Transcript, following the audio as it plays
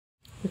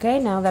Okay,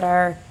 now that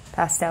our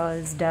pastel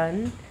is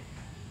done,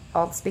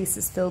 all the space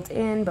is filled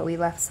in, but we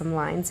left some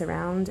lines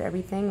around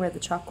everything where the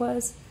chalk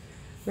was.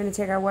 We're going to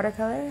take our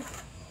watercolor.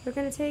 We're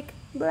going to take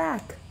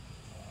black.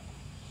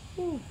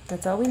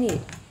 That's all we need.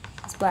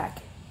 It's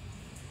black.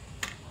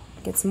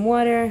 Get some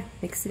water,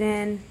 mix it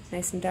in,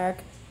 nice and dark.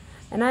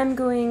 And I'm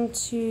going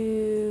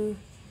to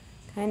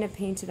kind of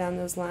paint it on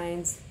those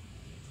lines.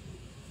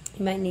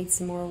 You might need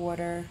some more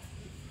water.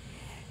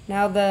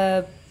 Now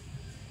the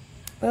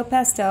oil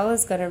pastel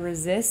is going to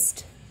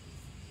resist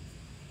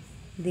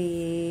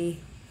the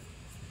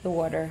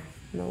water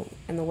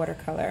and the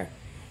watercolor.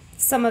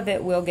 Some of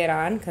it will get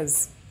on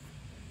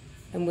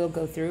and will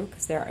go through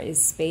because there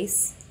is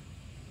space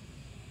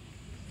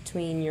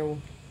between your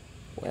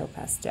oil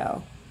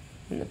pastel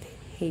and the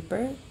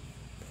paper.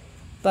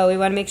 But we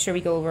want to make sure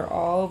we go over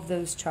all of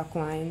those chalk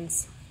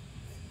lines.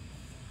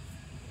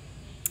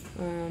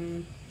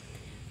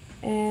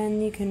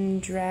 And you can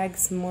drag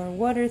some more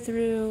water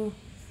through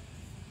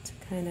to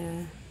kind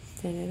of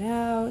thin it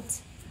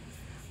out.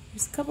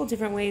 There's a couple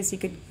different ways you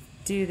could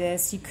do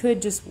this. You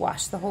could just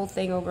wash the whole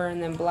thing over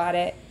and then blot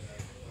it.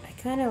 I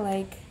kind of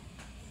like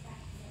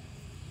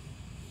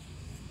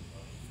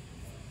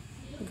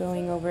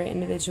going over it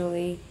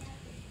individually,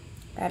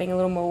 adding a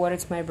little more water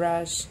to my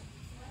brush,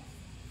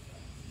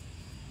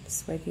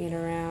 swiping it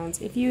around.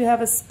 If you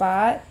have a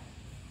spot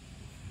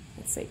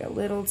that's like a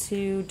little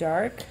too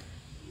dark,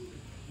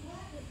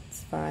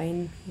 it's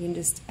fine. You can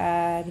just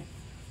add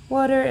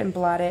water and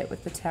blot it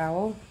with the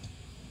towel.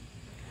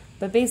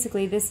 But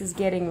basically this is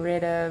getting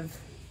rid of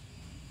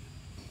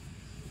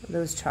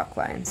those chalk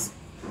lines.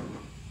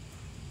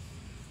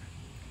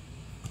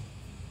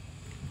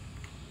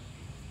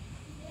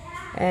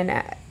 And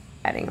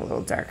adding a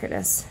little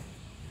darkness.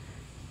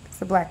 Because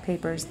the black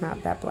paper is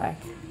not that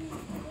black.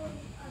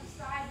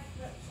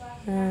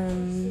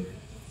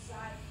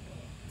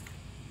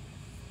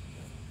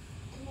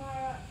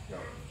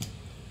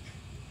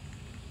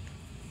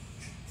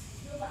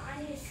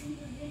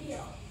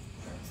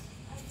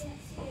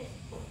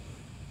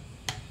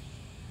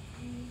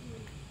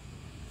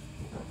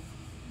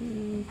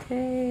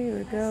 Okay,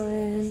 we're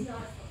going.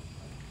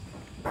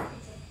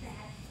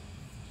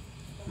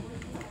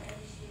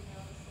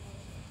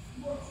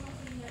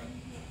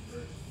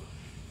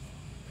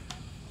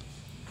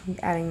 I'm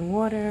adding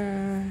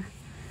water.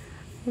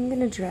 I'm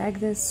going to drag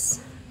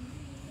this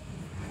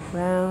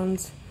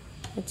around.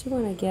 I do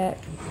want to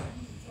get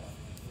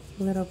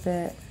a little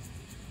bit,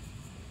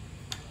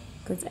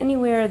 because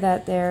anywhere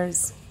that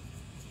there's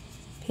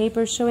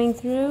paper showing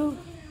through,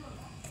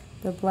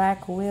 the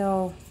black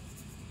will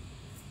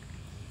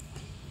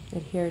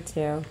adhere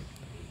to.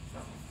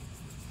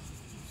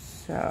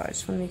 So I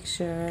just want to make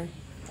sure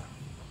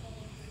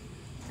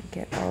I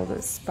get all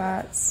those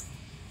spots.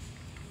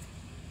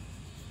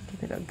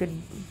 Give it a good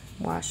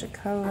wash of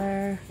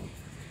color.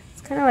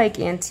 It's kind of like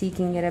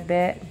antiquing it a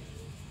bit.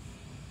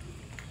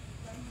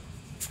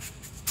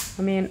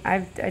 I mean, I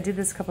did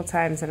this a couple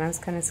times and I was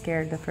kind of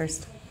scared the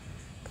first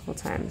couple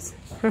times.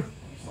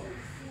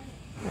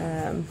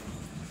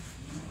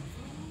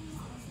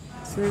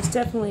 So there's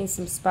definitely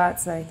some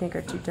spots that I think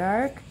are too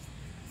dark.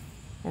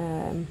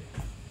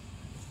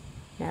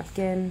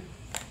 Napkin,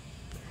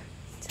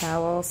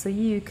 towel, so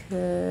you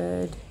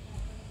could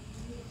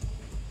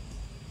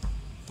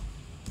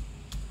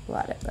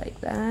blot it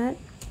like that.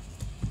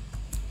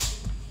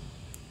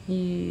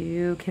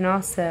 You can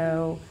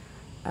also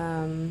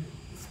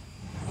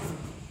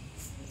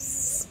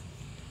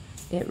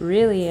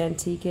really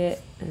antique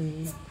it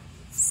and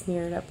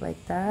smear it up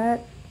like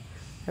that.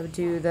 I would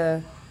do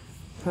the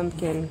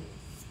pumpkin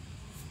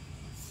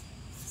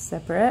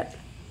separate.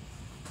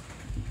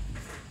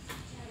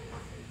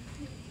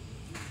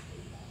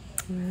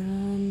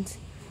 And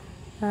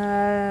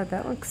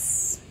that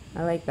looks,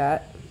 I like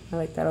that. I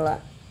like that a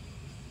lot.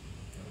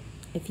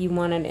 If you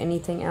wanted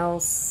anything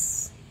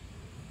else,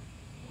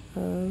 a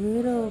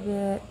little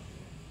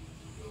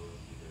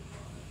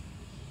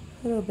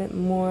bit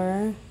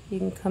more, you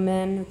can come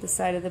in with the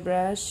side of the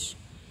brush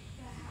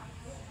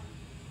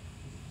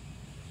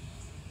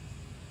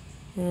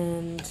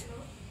and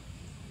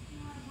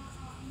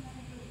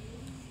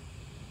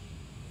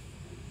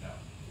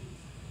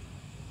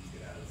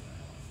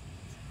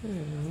I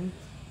don't know,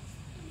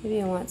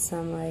 maybe I want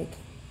some like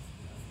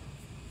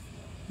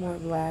more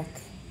black.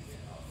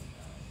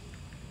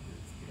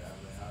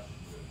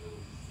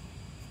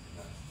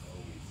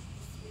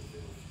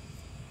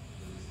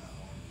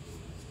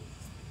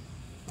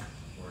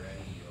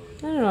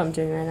 I don't know what I'm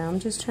doing right now. I'm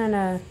just trying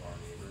to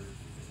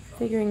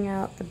figuring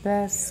out the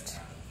best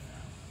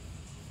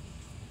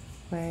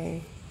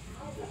way.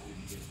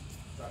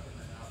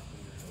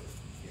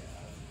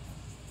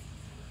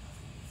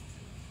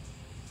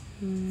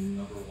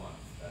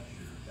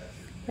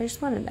 I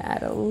just wanted to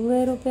add a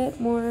little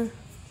bit more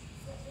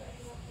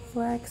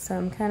black, so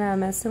I'm kind of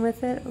messing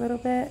with it a little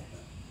bit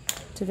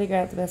to figure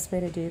out the best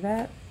way to do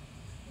that.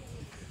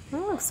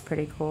 That looks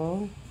pretty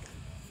cool.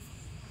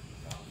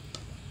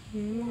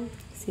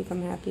 See if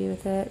I'm happy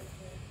with it.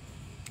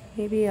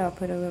 Maybe I'll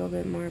put a little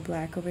bit more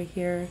black over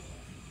here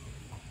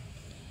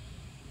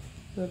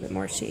A little bit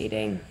more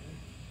shading.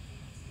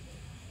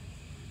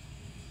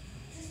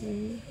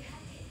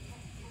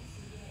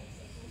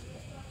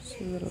 Just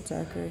a little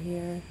darker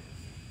here.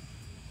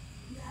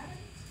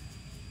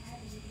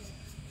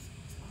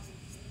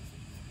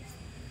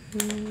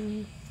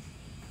 And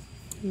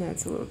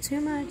that's a little too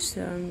much,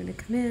 so I'm going to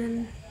come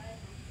in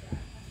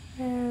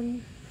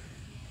and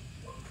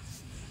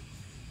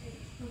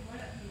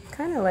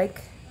kind of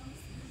like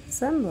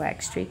some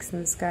black streaks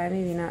in the sky,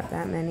 maybe not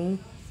that many.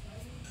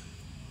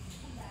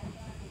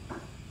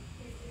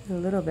 A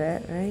little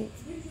bit, right?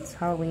 It's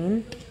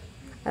Halloween.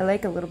 I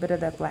like a little bit of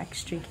that black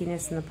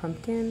streakiness in the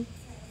pumpkin.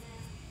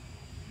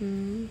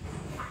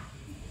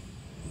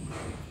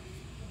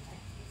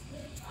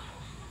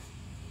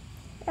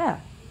 Yeah.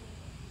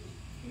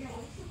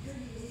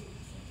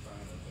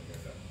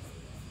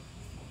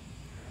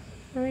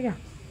 There we go.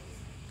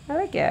 I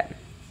like it.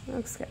 It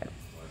looks good.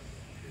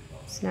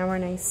 So now we're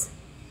nice.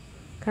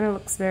 Kind of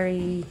looks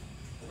very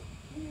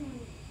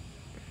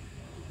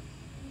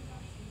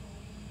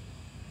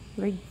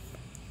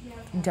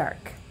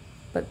dark,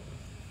 but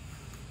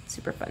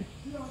super fun.